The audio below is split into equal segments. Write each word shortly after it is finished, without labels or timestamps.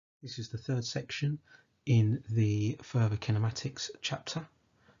This is the third section in the further kinematics chapter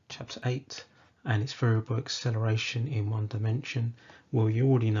 8, and it's variable acceleration in one dimension. Well, you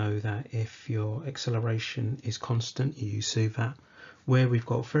already know that if your acceleration is constant, you use that. Where we've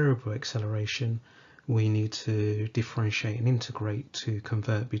got variable acceleration, we need to differentiate and integrate to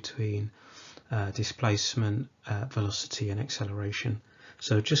convert between displacement, velocity and acceleration.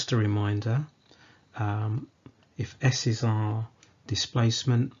 So just a reminder, if s is our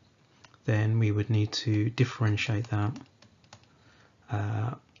displacement, then we would need to differentiate that.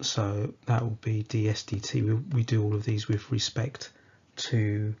 So that will be ds dt. We do all of these with respect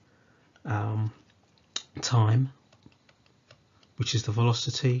to time, which is the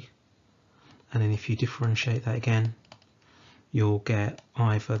velocity, and then if you differentiate that again, you'll get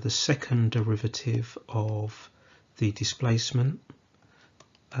either the second derivative of the displacement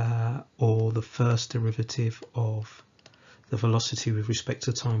or the first derivative of the velocity with respect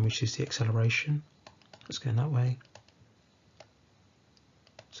to time, which is the acceleration. Let's go that way.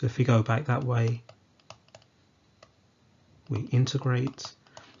 So if we go back that way, we integrate,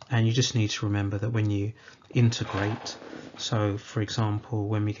 and you just need to remember that when you integrate, so for example,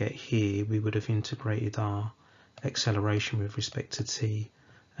 when we get here, we would have integrated our acceleration with respect to t,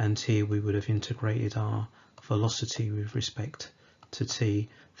 and here we would have integrated our velocity with respect to t,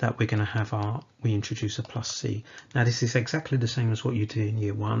 that we're going to have we introduce a plus c. Now this is exactly the same as what you do in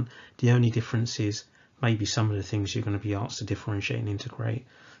year one. The only difference is maybe some of the things you're going to be asked to differentiate and integrate.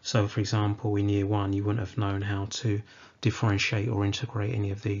 So for example, in year one, you wouldn't have known how to differentiate or integrate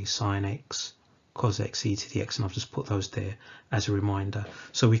any of the sine x, cos x, e to the x, and I've just put those there as a reminder.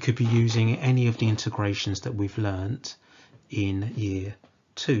 So we could be using any of the integrations that we've learnt in year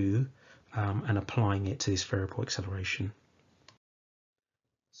two and applying it to this variable acceleration.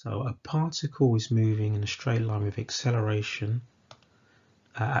 So a particle is moving in a straight line with acceleration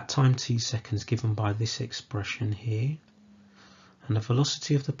at time t seconds given by this expression here, and the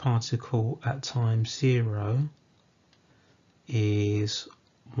velocity of the particle at time 0 is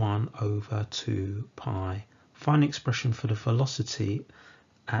 1 over 2 pi. Find the expression for the velocity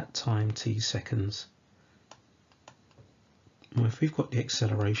at time t seconds. Well, if we've got the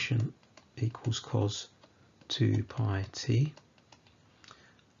acceleration equals cos 2 pi t,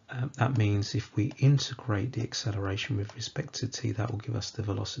 that means if we integrate the acceleration with respect to t, that will give us the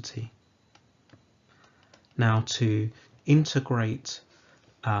velocity. Now to integrate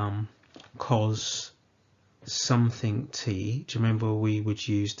cos something t, do you remember we would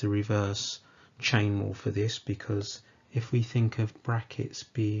use the reverse chain rule for this? Because if we think of brackets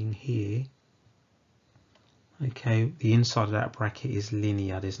being here, okay, the inside of that bracket is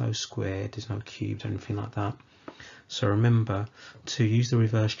linear, there's no square, there's no cubed, anything like that. So remember, to use the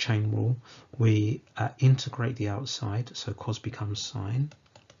reverse chain rule, we integrate the outside, so cos becomes sine,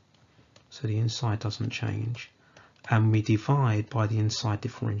 so the inside doesn't change, and we divide by the inside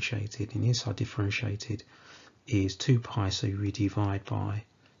differentiated, and the inside differentiated is 2 pi, so we divide by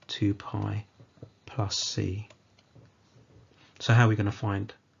 2 pi plus c. So how are we going to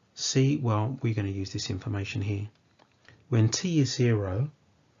find c? Well, we're going to use this information here. When t is 0,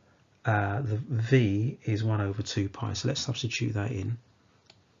 the v is 1 over 2 pi, so let's substitute that in.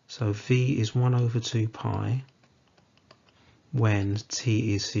 So v is 1 over 2 pi when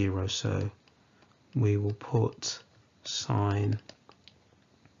t is 0, so we will put sine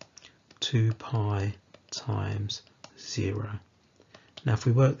 2 pi times 0. Now if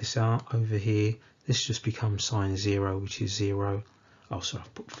we work this out over here, this just becomes sine 0, which is 0. Oh, sorry,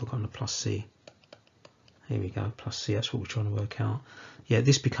 I've forgotten the plus c. Here we go, plus c, that's what we're trying to work out. Yeah,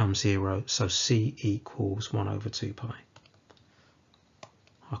 this becomes 0, so c equals 1 over 2 pi.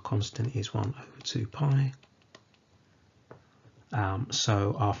 Our constant is 1 over 2 pi.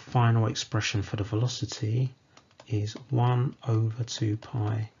 So our final expression for the velocity is 1 over 2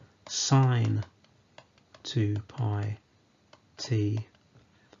 pi sine 2 pi t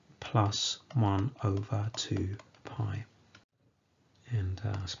plus 1 over 2 pi. And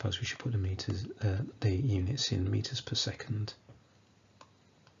I suppose we should put the meters, the units in meters per second.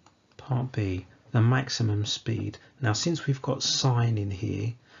 Part B, the maximum speed. Now since we've got sine in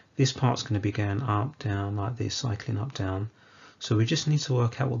here, this part's going to be going up, down like this, cycling up, down. So we just need to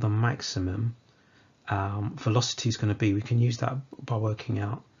work out what the maximum velocity is going to be. We can use that by work it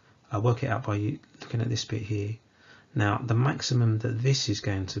out by looking at this bit here. Now the maximum that this is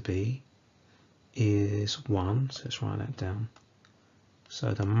going to be is 1, so let's write that down.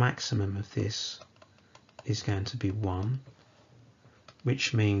 So the maximum of this is going to be 1,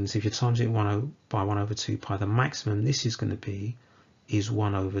 which means if you times it by 1 over 2 pi, the maximum this is going to be is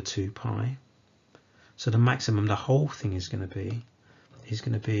 1 over 2 pi. So the maximum the whole thing is going to be is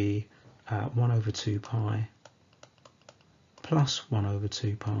going to be 1 over 2 pi plus 1 over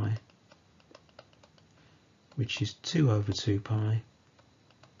 2 pi, which is 2 over 2 pi,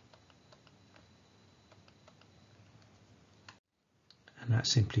 and that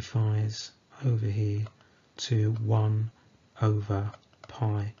simplifies over here to 1 over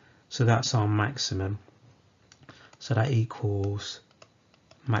pi. So that's our maximum. So that equals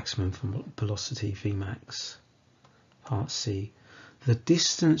maximum velocity Vmax, part C. The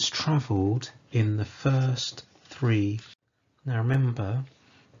distance travelled in the first three. Now remember,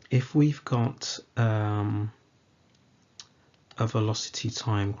 if we've got a velocity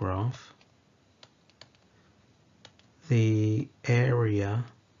time graph, the area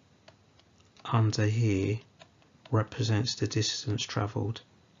under here represents the distance travelled.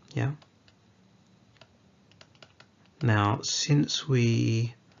 Yeah. Now, since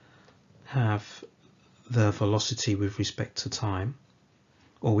we have the velocity with respect to time,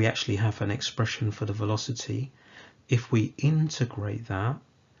 or we actually have an expression for the velocity, if we integrate that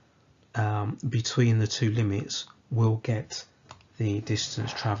between the two limits, we'll get the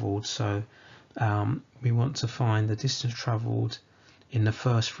distance travelled. So we want to find the distance travelled in the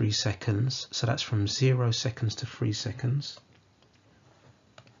first 3 seconds. So that's from 0 seconds to 3 seconds.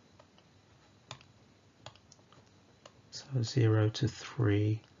 So 0 to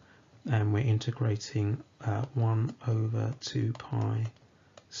 3, and we're integrating 1 over 2 pi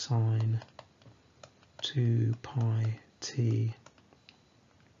sine 2 pi t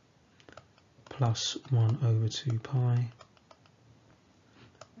plus 1 over 2 pi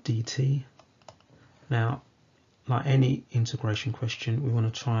dt. Now, like any integration question, we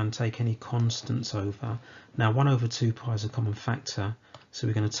want to try and take any constants over. Now 1 over 2 pi is a common factor, so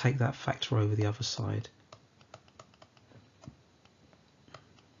we're going to take that factor over the other side.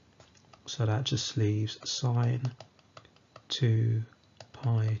 So that just leaves sine 2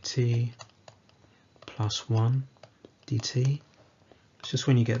 pi t plus 1 dt. It's just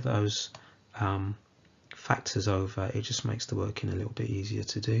when you get those factors over, it just makes the working a little bit easier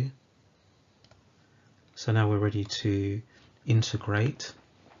to do. So now we're ready to integrate.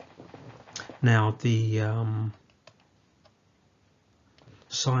 Now the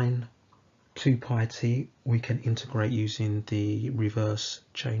sine 2 pi t we can integrate using the reverse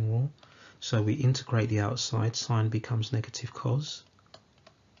chain rule. So we integrate the outside, sine becomes negative cos.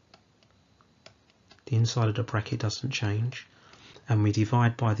 The inside of the bracket doesn't change, and we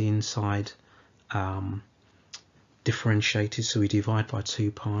divide by the inside differentiated, so we divide by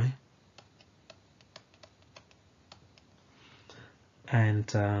 2 pi, and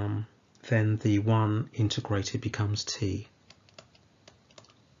then the 1 integrated becomes t,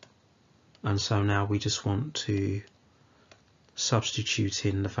 and so now we just want to substitute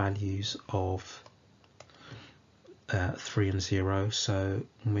in the values of 3 and 0, so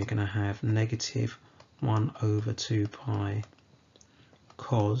we're going to have negative 1 over 2 pi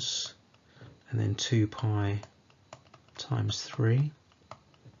cos, and then 2 pi times 3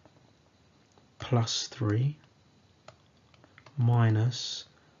 plus 3 minus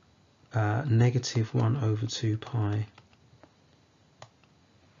negative 1 over 2 pi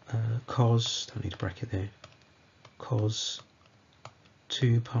cos, don't need a bracket there, cos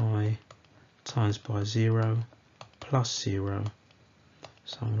 2 pi times by 0 plus 0.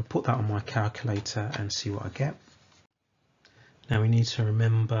 So I'm going to put that on my calculator and see what I get. Now we need to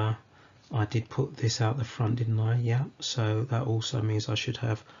remember I did put this out the front, didn't I? Yeah, so that also means I should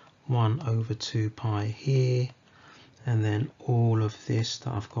have 1 over 2 pi here, and then all of this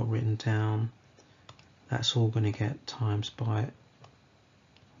that I've got written down, that's all going to get times by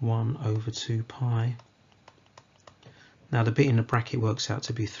 1 over 2 pi. Now the bit in the bracket works out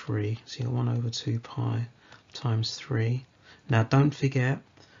to be 3, so you got 1 over 2 pi times 3. Now don't forget,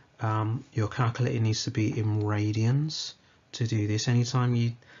 your calculator needs to be in radians to do this. Anytime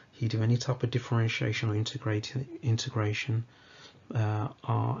you do any type of differentiation or integration,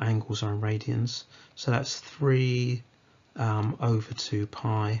 our angles are in radians. So that's 3 over 2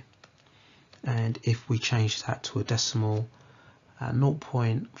 pi, and if we change that to a decimal,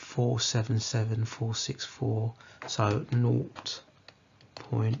 0.477464, so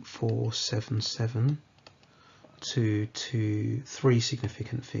 0.477 to 3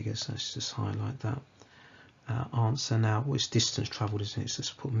 significant figures. Let's just highlight that answer. Now it's distance travelled, isn't it? So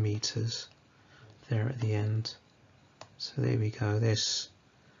let's put meters there at the end. So there we go, there's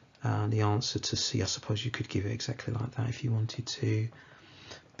the answer to C. I suppose you could give it exactly like that if you wanted to.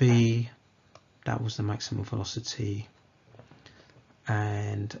 B, that was the maximum velocity,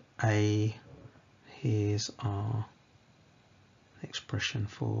 and A, here's our expression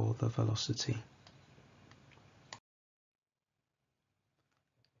for the velocity.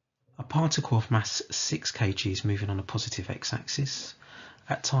 particle of mass 6 kg is moving on the positive x-axis.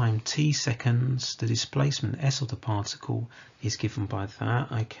 At time t seconds, the displacement s of the particle is given by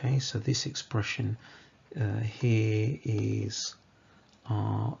that. Okay, so this expression here is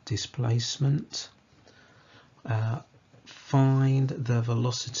our displacement. Find the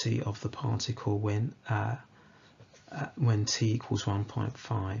velocity of the particle when t equals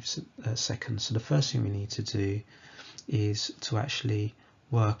 1.5 seconds. So the first thing we need to do is to actually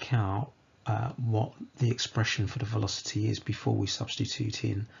work out what the expression for the velocity is before we substitute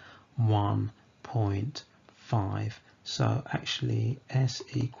in 1.5. So actually s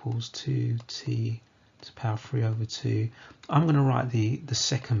equals 2t to the power 3/2. I'm going to write the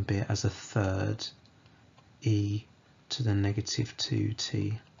second bit as a third, e to the negative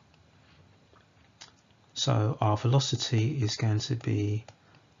 2t. So our velocity is going to be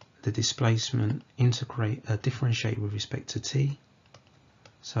the displacement differentiate with respect to t.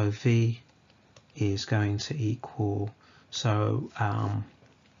 So v is going to equal, 2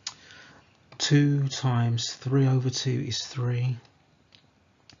 times 3/2 is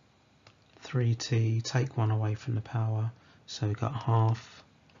 3t, take 1 away from the power, so we've got half.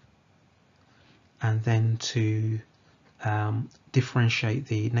 And then to differentiate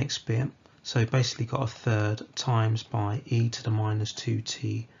the next bit, so basically got a third times by e to the minus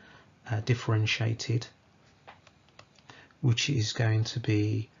 2t differentiated, which is going to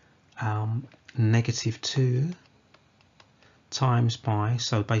be negative 2 times by,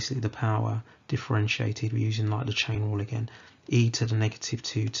 so basically the power differentiated, we're using like the chain rule again, e to the negative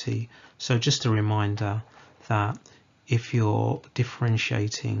 2t. So just a reminder that if you're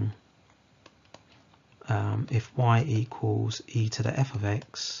differentiating, if y equals e to the f of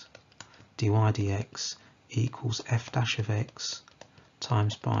x, dy dx equals f dash of x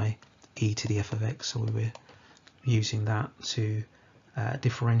times by e to the f of x, so we're using that to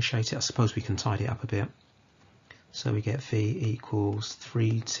differentiate it. I suppose we can tidy it up a bit. So we get v equals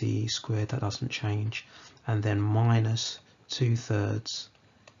 3t squared, that doesn't change, and then minus 2/3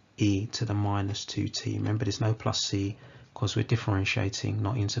 e to the minus 2t. Remember, there's no plus c because we're differentiating,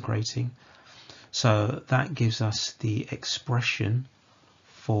 not integrating. So that gives us the expression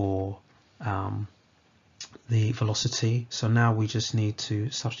for the velocity. So now we just need to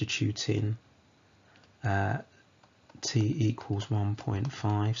substitute in t equals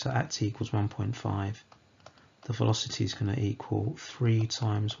 1.5. So at t equals 1.5, the velocity is going to equal 3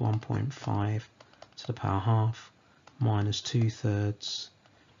 times 1.5 to the power half minus 2/3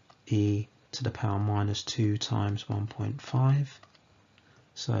 e to the power minus 2 times 1.5.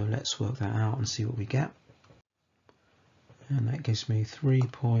 So let's work that out and see what we get. And that gives me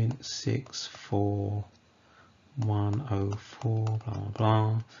 3.64104, blah, blah,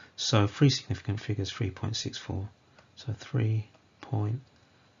 blah. So three significant figures, 3.64. So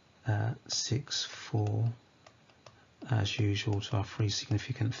 3.64 as usual to our three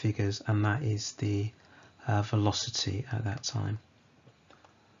significant figures, and that is the velocity at that time.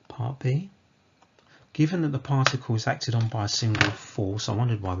 Part B. Given that the particle is acted on by a single force, I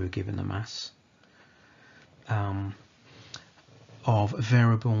wondered why we were given the mass, of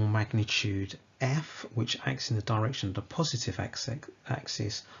variable magnitude F, which acts in the direction of the positive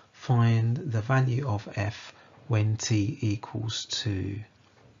axis, find the value of F when t equals 2.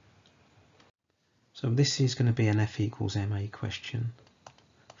 So this is going to be an F equals ma question.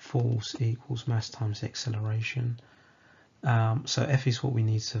 Force equals mass times acceleration. So F is what we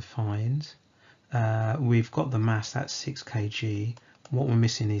need to find. We've got the mass, that's 6 kg. What we're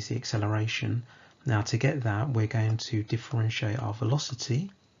missing is the acceleration. Now to get that, we're going to differentiate our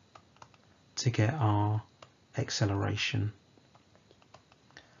velocity to get our acceleration.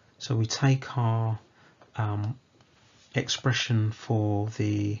 So we take our expression for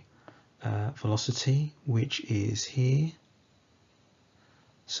the velocity, which is here.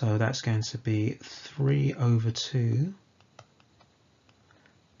 So that's going to be 3/2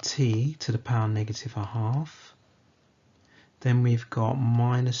 t to the power negative a half. Then we've got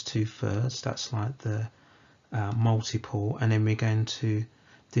minus 2/3, that's like the multiple, and then we're going to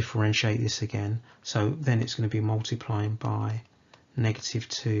differentiate this again. So then it's going to be multiplying by negative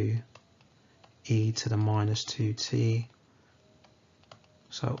 2 e to the minus 2t.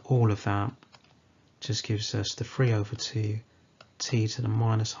 So all of that just gives us the 3/2 t to the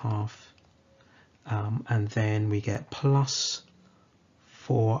minus half, and then we get plus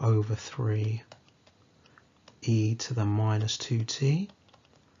 4/3 e to the minus 2t.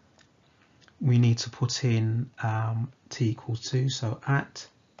 We need to put in t equals 2, so at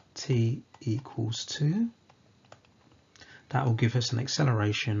t equals 2, that will give us an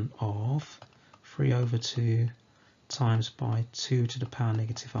acceleration of 3/2 times by 2 to the power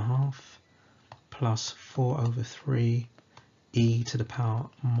negative a half plus 4 over 3 e to the power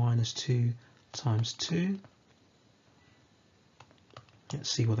minus 2 times 2. Let's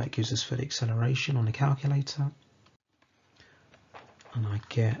see what that gives us for the acceleration on the calculator. And I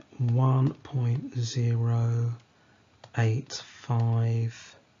get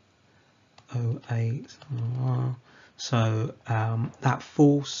 1.08508. So that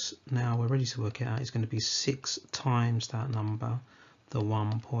force, now we're ready to work it out, is going to be 6 times that number, the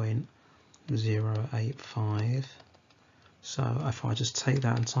 1.085. So if I just take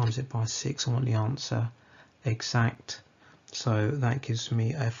that and times it by 6, I want the answer exact. So that gives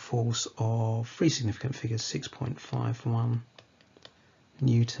me a force of 3 significant figures, 6.51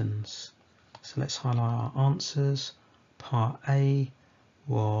 newtons. So let's highlight our answers. Part A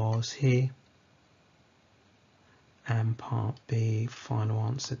was here, and part B, final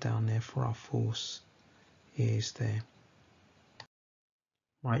answer down there for our force, is there.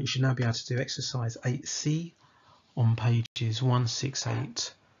 Right, you should now be able to do exercise 8C on pages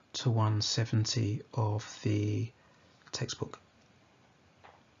 168 to 170 of the textbook.